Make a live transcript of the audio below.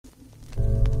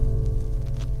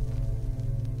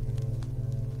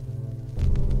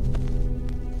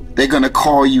They're going to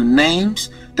call you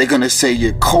names. They're going to say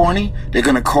you're corny. They're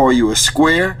going to call you a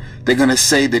square. They're going to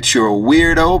say that you're a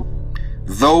weirdo.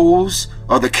 Those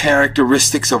are the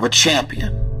characteristics of a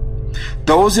champion.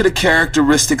 Those are the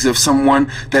characteristics of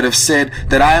someone that have said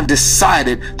that I have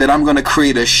decided that I'm going to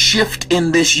create a shift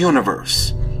in this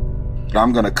universe. That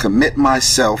I'm going to commit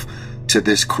myself to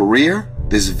this career,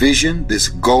 this vision, this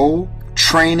goal,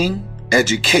 training,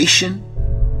 education.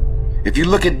 If you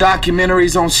look at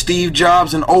documentaries on Steve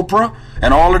Jobs and Oprah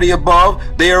and all of the above,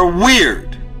 they are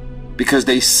weird because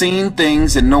they've seen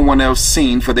things that no one else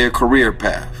seen for their career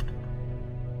path.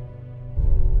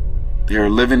 They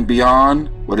are living beyond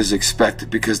what is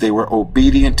expected because they were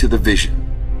obedient to the vision.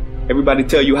 Everybody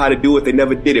tell you how to do it, they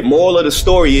never did it. Moral of the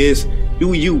story is,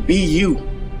 do you, be you.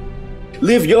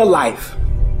 Live your life.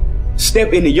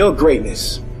 Step into your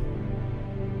greatness.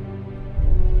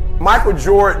 Michael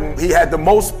Jordan, he had the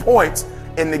most points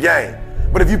in the game.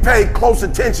 But if you paid close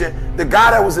attention, the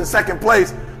guy that was in second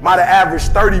place might have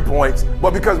averaged 30 points.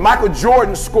 But because Michael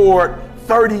Jordan scored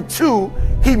 32,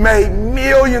 he made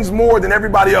millions more than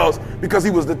everybody else because he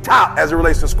was the top as it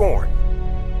relates to scoring.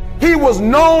 He was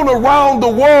known around the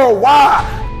world.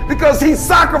 Why? Because he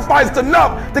sacrificed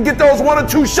enough to get those 1 or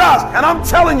 2 shots. And I'm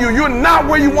telling you, you're not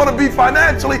where you want to be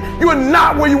financially. You are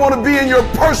not where you want to be in your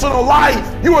personal life.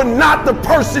 You are not the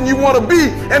person you want to be.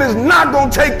 And it's not going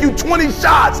to take you 20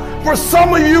 shots. For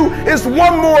some of you, it's 1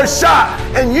 more shot.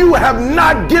 And you have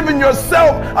not given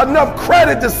yourself enough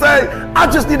credit to say,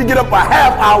 I just need to get up a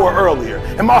half hour earlier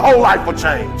and my whole life will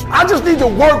change. I just need to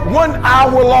work 1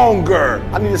 hour longer.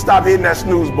 I need to stop hitting that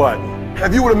snooze button.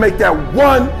 If you were to make that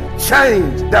one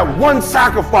change, that one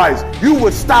sacrifice, you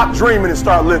would stop dreaming and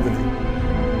start living it.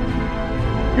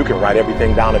 You can write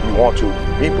everything down if you want to.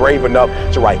 Be brave enough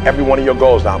to write every one of your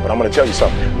goals down. But I'm going to tell you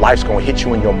something. Life's going to hit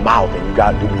you in your mouth, and you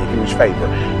got to do me a huge favor.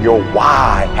 Your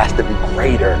why has to be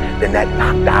greater than that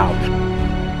knocked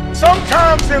out.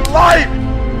 Sometimes in life,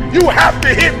 you have to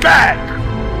hit back.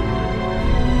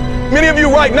 Many of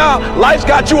you right now, life's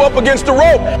got you up against the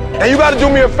rope, and you got to do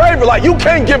me a favor. Like, you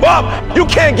can't give up. You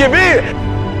can't give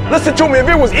in. Listen to me. If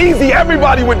it was easy,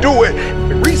 everybody would do it.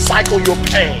 Recycle your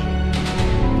pain.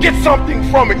 Get something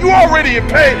from it. You already in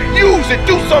pain. Use it.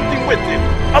 Do something with it.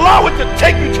 Allow it to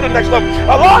take you to the next level.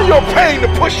 Allow your pain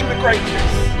to push you to greatness.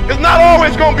 It's not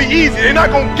always going to be easy. They're not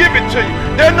going to give it to you.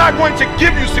 They're not going to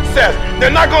give you success.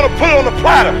 They're not going to put it on a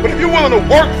platter. But if you're willing to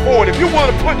work for it, if you're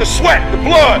willing to put the sweat, the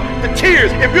blood, the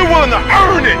tears, if you're willing to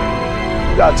earn it.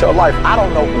 You got to tell life, I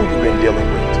don't know who you've been dealing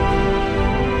with,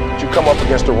 but you come up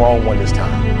against the wrong one this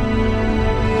time.